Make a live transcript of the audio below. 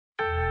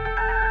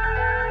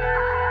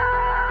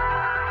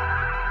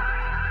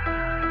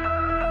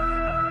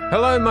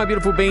Hello, my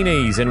beautiful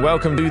beanies, and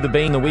welcome to the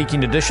Bean the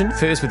Weekend Edition.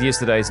 First with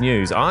yesterday's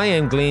news. I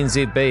am Glenn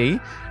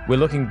ZB. We're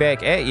looking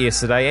back at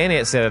yesterday and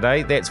at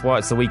Saturday. That's why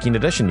it's the Weekend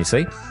Edition, you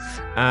see.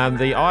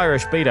 The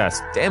Irish beat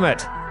us. Damn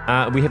it.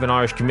 We have an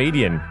Irish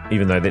comedian,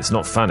 even though that's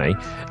not funny.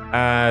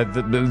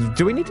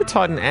 Do we need to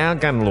tighten our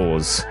gun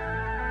laws?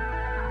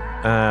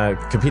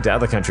 Compared to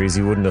other countries,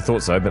 you wouldn't have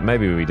thought so, but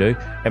maybe we do.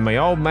 And my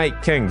old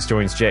mate Kings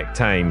joins Jack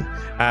Tame.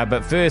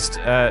 But first,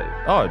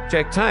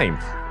 Jack Tame,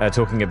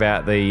 talking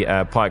about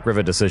the Pike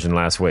River decision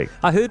last week.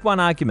 I heard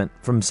one argument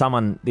from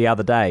someone the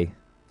other day,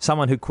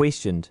 someone who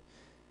questioned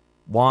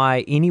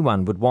why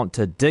anyone would want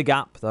to dig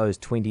up those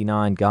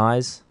 29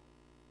 guys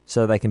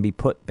so they can be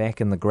put back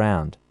in the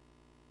ground.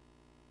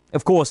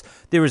 Of course,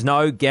 there is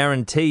no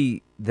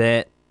guarantee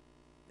that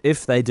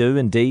if they do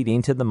indeed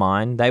enter the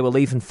mine, they will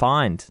even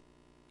find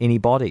any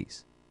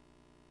bodies.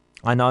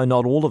 I know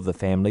not all of the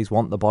families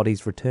want the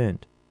bodies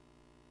returned.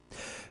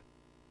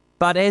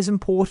 But as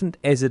important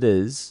as it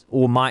is,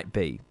 or might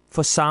be,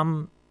 for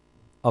some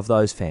of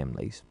those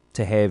families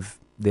to have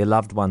their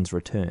loved ones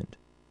returned,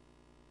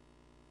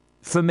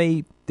 for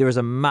me, there is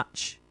a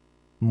much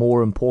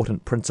more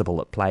important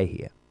principle at play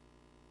here.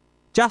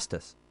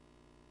 Justice.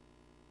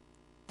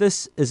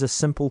 This is a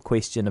simple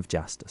question of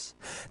justice.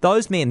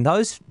 Those men,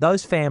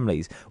 those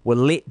families were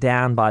let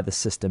down by the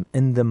system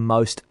in the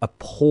most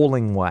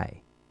appalling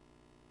way.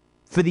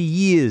 For the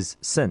years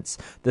since,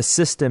 the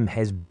system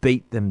has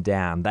beat them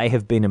down. They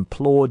have been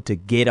implored to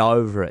get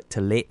over it,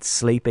 to let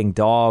sleeping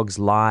dogs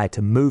lie,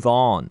 to move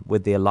on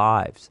with their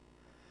lives.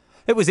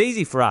 It was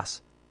easy for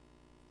us,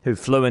 who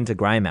flew into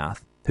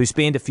Greymouth, who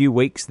spent a few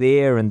weeks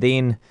there and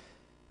then,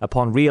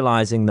 upon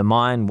realising the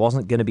mine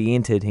wasn't going to be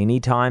entered any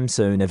time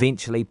soon,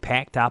 eventually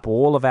packed up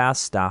all of our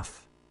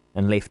stuff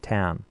and left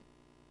town.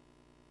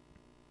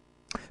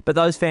 But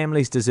those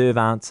families deserve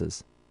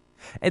answers.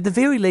 At the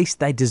very least,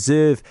 they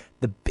deserve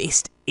the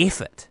best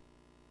effort,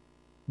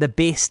 the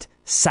best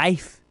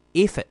safe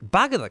effort,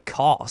 bugger the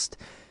cost,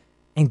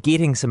 and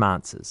getting some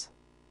answers.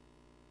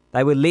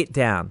 They were let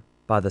down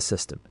by the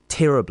system,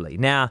 terribly.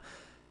 Now,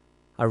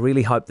 I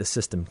really hope the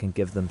system can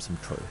give them some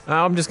truth.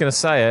 I'm just going to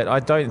say it.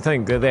 I don't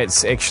think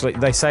that's actually...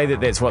 They say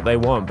that that's what they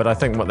want, but I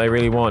think what they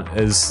really want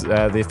is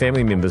their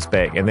family members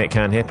back, and that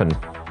can't happen.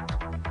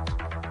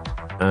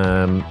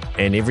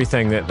 And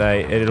everything that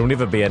it'll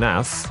never be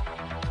enough.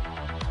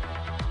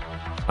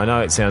 I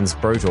know it sounds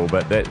brutal,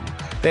 but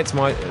that's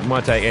my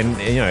take. And,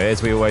 you know,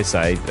 as we always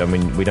say, I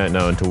mean, we don't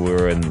know until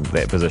we're in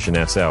that position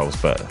ourselves,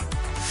 but...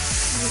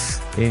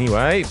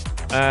 Anyway...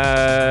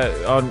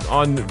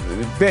 on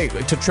back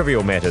to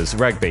trivial matters,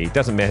 rugby.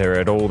 Doesn't matter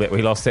at all that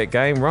we lost that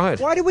game, right?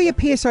 Why do we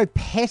appear so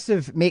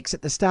passive, Mex,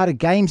 at the start of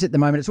games at the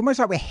moment? It's almost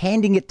like we're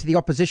handing it to the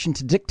opposition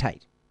to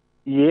dictate.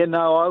 Yeah,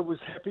 no, I was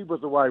happy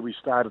with the way we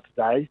started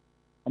today.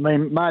 I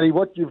mean, Marty,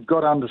 what you've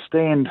got to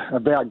understand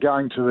about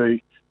going to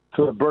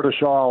the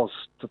British Isles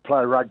to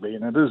play rugby,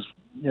 and it is,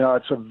 you know,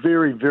 it's a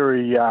very,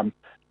 very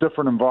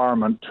different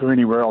environment to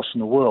anywhere else in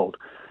the world.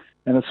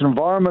 And it's an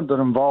environment that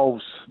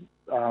involves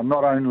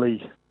not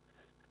only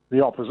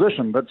the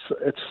opposition, but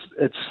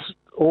it's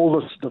all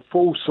the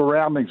full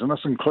surroundings, and this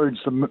includes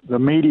the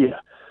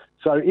media.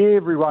 So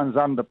everyone's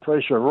under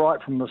pressure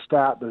right from the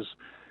start. There's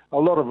a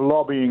lot of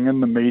lobbying in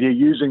the media,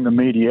 using the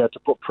media to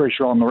put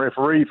pressure on the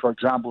referee. For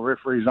example, the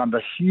referee's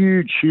under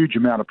huge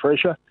amount of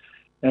pressure,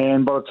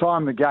 and by the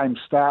time the game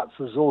starts,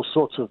 there's all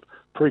sorts of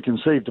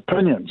preconceived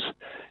opinions,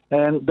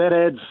 and that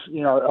adds,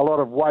 you know, a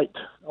lot of weight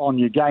on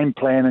your game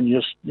plan and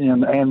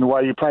and the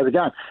way you play the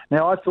game.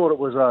 Now, I thought it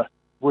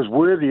was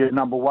worthy of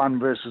number one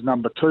versus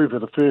number two for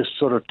the first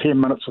sort of 10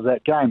 minutes of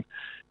that game.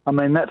 I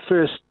mean, that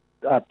first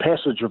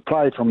passage of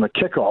play from the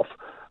kickoff,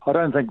 I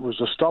don't think it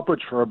was a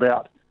stoppage for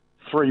about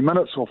 3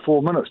 minutes or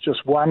 4 minutes,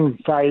 just one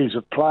phase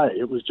of play.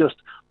 It was just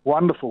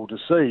wonderful to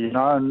see, you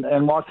know, and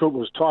I thought it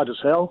was tight as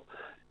hell,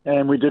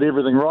 and we did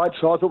everything right.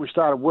 So I thought we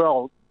started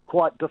well,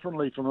 quite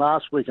differently from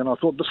last week, and I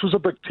thought this was a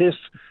big test,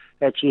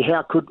 actually.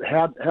 How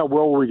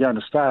well were we going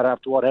to start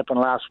after what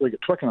happened last week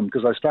at Twickenham,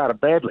 because they started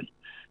badly.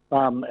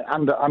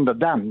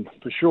 Underdone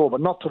for sure, but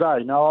not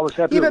today. No, I was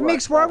happy. Yeah, but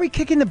Mix, why are we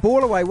kicking the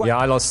ball away? Yeah,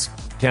 I lost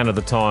count of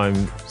the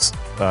times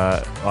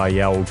I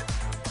yelled,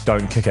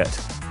 "Don't kick it,"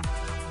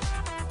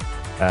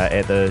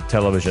 at the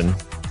television,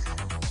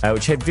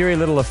 which had very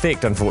little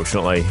effect,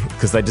 unfortunately,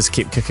 because they just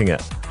kept kicking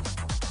it.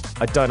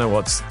 I don't know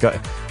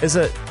is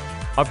it.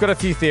 I've got a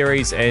few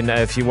theories, and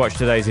if you watch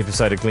today's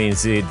episode of Glenn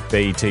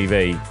ZB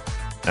TV,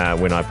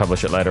 when I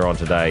publish it later on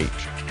today,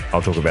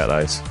 I'll talk about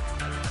those.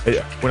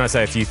 When I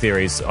say a few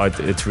theories,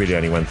 it's really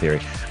only one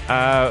theory.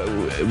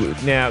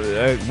 Now,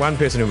 one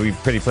person who will be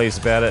pretty pleased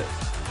about it,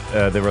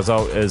 the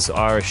result is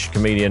Irish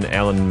comedian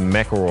Alan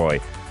McElroy.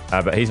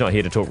 But he's not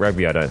here to talk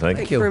rugby, I don't think.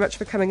 Thank you very much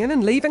for coming in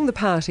and leaving the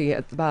party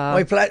at the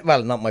bar.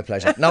 Well, not my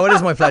pleasure. No, it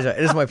is my pleasure.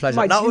 It is my pleasure.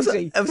 My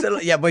duty.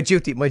 My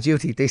duty. My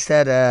duty. They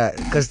said,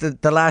 because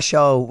the last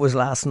show was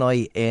last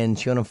night in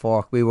Tunin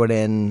Fork. We were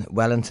in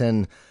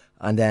Wellington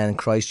and then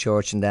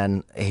Christchurch and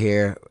then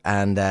here.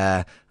 And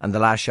the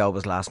last show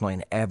was last night,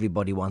 and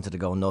everybody wanted to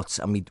go nuts.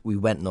 And we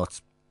went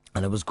nuts.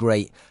 and it was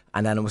great.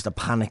 And then it was the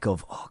panic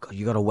of, oh God,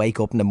 you got to wake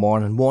up in the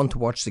morning, one, to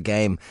watch the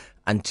game,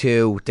 and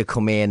two, to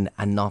come in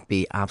and not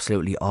be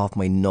absolutely off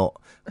my nut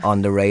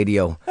on the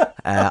radio.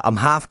 I'm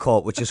half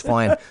caught, which is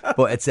fine,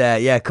 but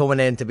it's coming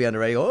in to be on the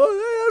radio. Oh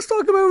yeah, let's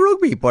talk about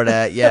rugby. But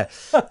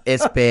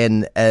it's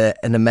been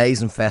an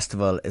amazing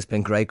festival. It's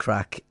been great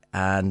crack,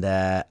 and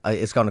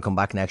it's going to come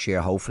back next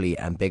year, hopefully,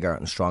 and bigger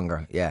and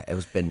stronger. Yeah, it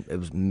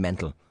was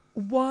mental.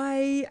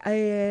 Why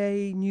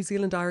a New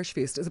Zealand Irish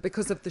Fest? Is it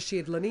because of the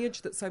shared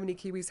lineage that so many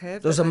Kiwis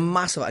have? There's a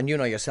massive, and you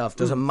know yourself,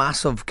 there's a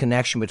massive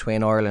connection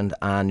between Ireland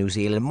and New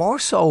Zealand. More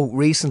so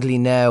recently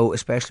now,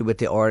 especially with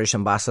the Irish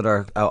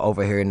ambassador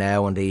over here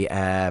now, and the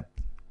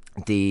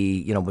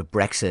with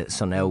Brexit.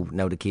 So now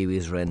the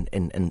Kiwis are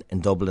in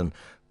Dublin,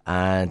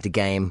 and the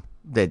game.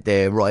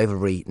 The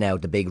rivalry now,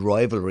 the big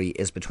rivalry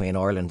is between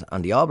Ireland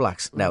and the All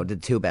Blacks. Now, the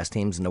two best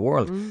teams in the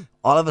world.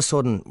 All of a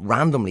sudden,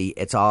 randomly,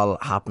 it's all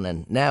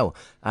happening now.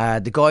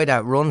 The guy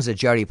that runs it,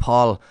 Jerry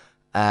Paul,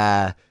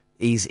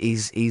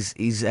 he's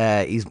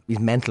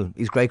mental.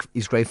 He's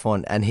great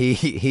fun, and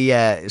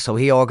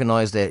he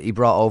organised it. He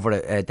brought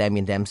over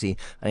Damien Dempsey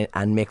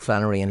and Mick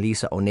Flannery and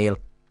Lisa O'Neill,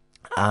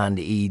 and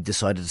he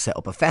decided to set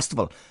up a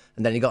festival.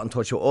 And then he got in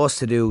touch with us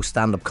to do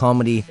stand-up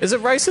comedy. Is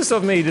it racist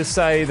of me to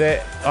say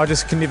that I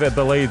just can never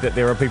believe that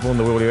there are people in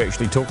the world who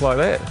actually talk like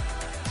that?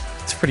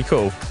 It's pretty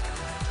cool.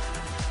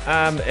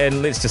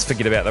 And let's just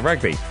forget about the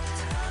rugby.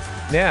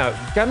 Now,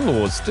 gun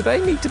laws, do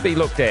they need to be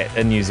looked at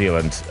in New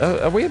Zealand?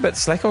 Are we a bit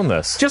slack on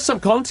this? Just some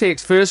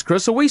context first,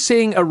 Chris. Are we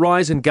seeing a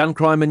rise in gun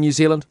crime in New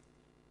Zealand?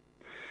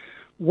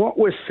 What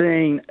we're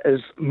seeing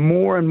is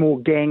more and more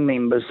gang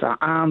members are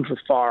armed with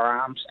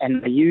firearms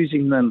and they're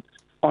using them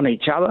on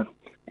each other.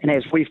 And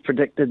as we've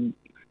predicted,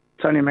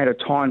 it's only a matter of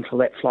time till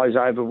that flows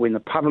over when the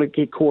public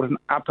get caught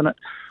up in it,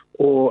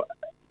 or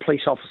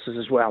police officers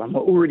as well. And we're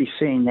already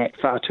seeing that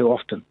far too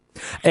often.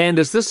 And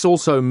is this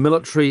also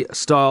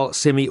military-style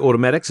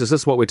semi-automatics? Is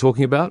this what we're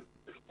talking about?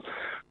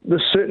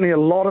 There's certainly a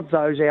lot of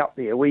those out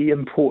there. We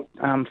import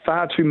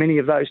far too many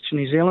of those to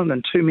New Zealand,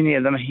 and too many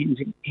of them are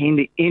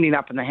ending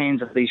up in the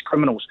hands of these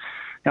criminals.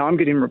 Now, I'm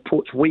getting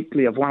reports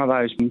weekly of one of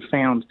those being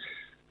found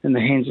in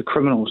the hands of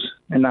criminals,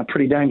 and they're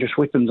pretty dangerous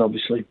weapons,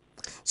 obviously.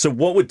 So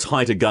what would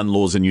tighter gun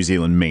laws in New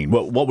Zealand mean?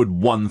 What would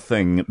one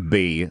thing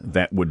be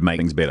that would make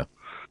things better?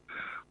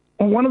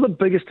 Well, one of the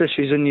biggest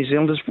issues in New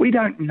Zealand is we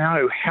don't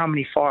know how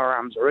many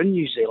firearms are in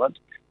New Zealand,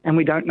 and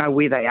we don't know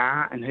where they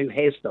are and who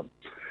has them.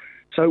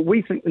 So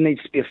we think there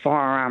needs to be a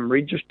firearm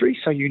registry,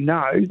 so you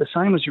know, the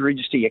same as you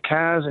register your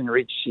cars and you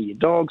register your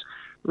dogs,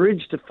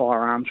 register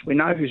firearms, we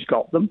know who's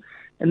got them.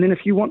 And then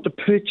if you want to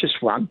purchase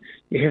one,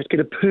 you have to get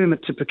a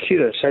permit to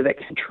procure so that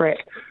can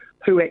track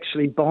who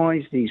actually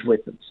buys these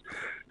weapons.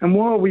 And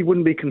while we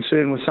wouldn't be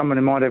concerned with someone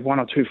who might have one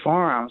or two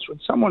firearms, when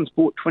someone's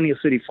bought 20 or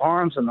 30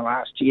 firearms in the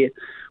last year,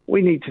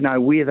 we need to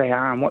know where they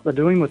are and what they're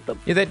doing with them.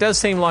 Yeah, that does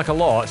seem like a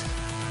lot.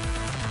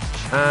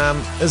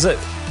 Is it?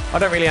 I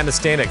don't really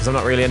understand it because I'm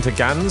not really into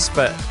guns,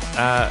 but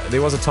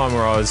there was a time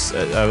where I was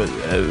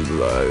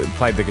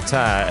played the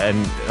guitar,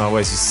 and I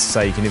always used to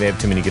say you can never have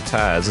too many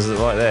guitars. Is it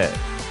like that?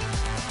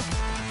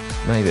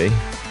 Maybe.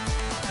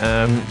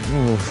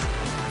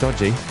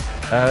 Dodgy.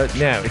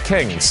 Now,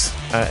 Kings.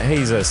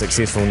 He's a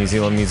successful New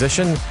Zealand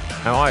musician.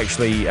 I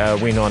actually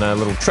went on a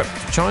little trip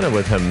to China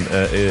with him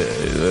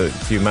a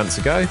few months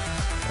ago.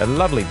 A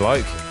lovely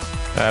bloke.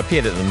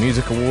 Appeared at the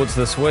Music Awards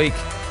this week.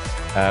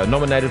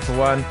 Nominated for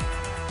one.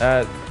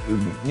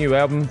 New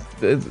album.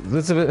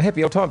 It's a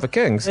happy old time for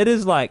Kings. It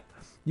is like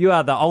you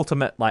are the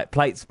ultimate like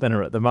plate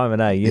spinner at the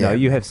moment, eh? You know,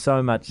 you have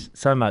so much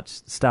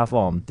stuff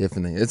on.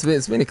 Definitely,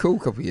 it's been a cool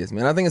couple of years,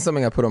 man. I think it's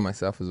something I put on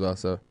myself as well.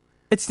 So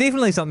it's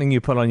definitely something you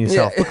put on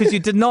yourself because you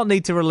did not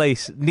need to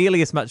release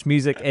nearly as much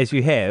music as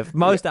you have.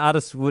 Most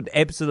artists would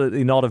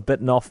absolutely not have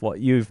bitten off what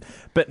you've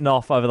bitten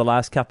off over the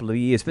last couple of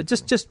years. But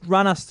just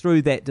run us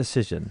through that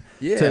decision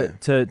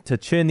to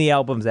churn the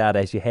albums out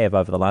as you have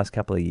over the last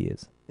couple of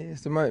years. Yeah,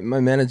 so my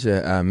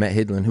manager, Matt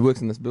Headland, who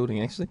works in this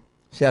building actually,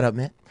 shout out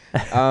Matt,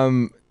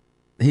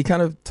 he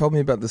kind of told me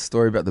about this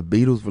story about the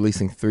Beatles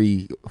releasing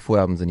 3-4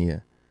 albums in a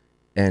year.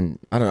 And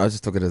I don't know, I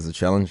just took it as a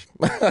challenge.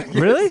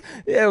 Really?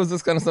 Yeah, it was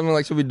just kind of something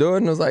like, should we do it?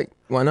 And I was like,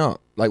 why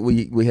not? Like,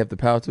 we have the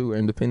power to, we're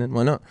independent,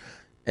 why not?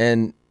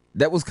 And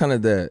that was kind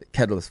of the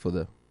catalyst for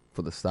the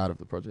start of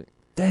the project.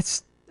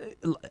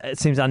 It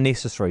seems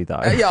unnecessary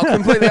though. Yeah,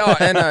 completely.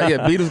 And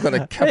Beatles got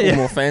a couple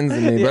more fans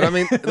than me, but I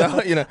mean,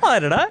 I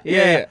don't know.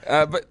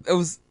 Yeah. But it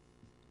was,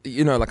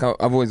 like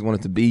I've always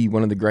wanted to be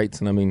one of the greats,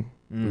 and I mean,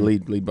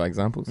 lead by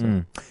example.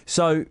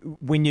 So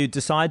when you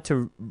decide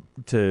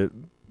to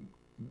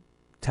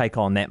take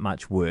on that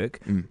much work,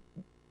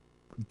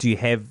 do you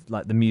have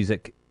like the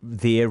music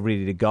there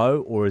ready to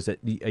go, or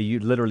are you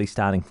literally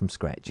starting from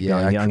scratch?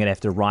 I'm going to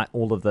have to write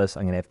all of this.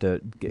 I'm going to have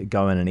to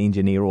go in and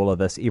engineer all of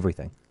this,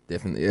 everything.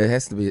 Definitely, it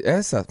has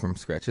to start from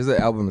scratch. As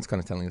an album, it's kind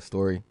of telling a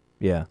story.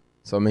 Yeah.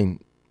 So I mean,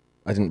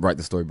 I didn't write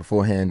the story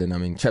beforehand, and I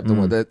mean, chapter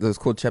one, that was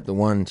called chapter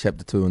 1,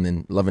 chapter 2, and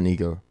then Love and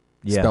Ego.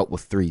 Yeah. Spelt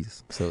with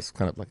 3s, so it's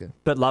kind of like a...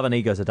 But Love and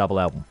Ego is a double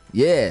album.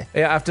 Yeah.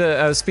 Yeah,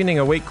 after spending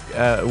a week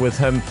with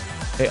him,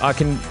 I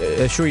can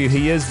assure you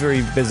he is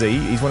very busy.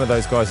 He's one of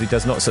those guys who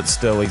does not sit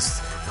still.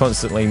 He's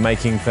constantly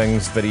making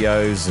things,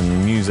 videos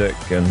and music,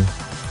 and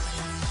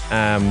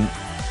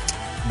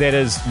that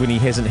is when he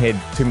hasn't had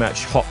too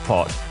much hot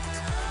pot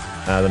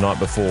the night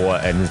before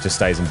and just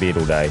stays in bed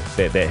all day.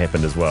 That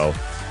happened as well.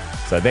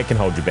 So that can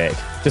hold you back.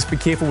 Just be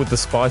careful with the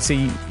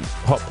spicy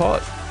hot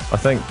pot. I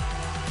think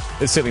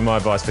it's certainly my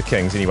advice for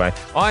Kings anyway.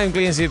 I am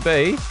Glenn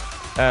ZB.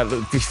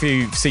 A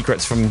few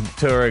secrets from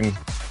touring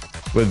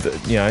with,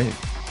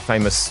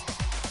 famous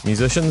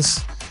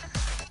musicians.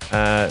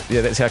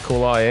 That's how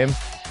cool I am.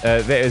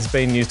 That has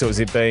been News Talk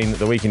ZB,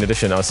 the weekend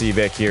edition. I'll see you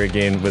back here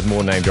again with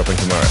more name dropping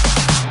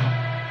tomorrow.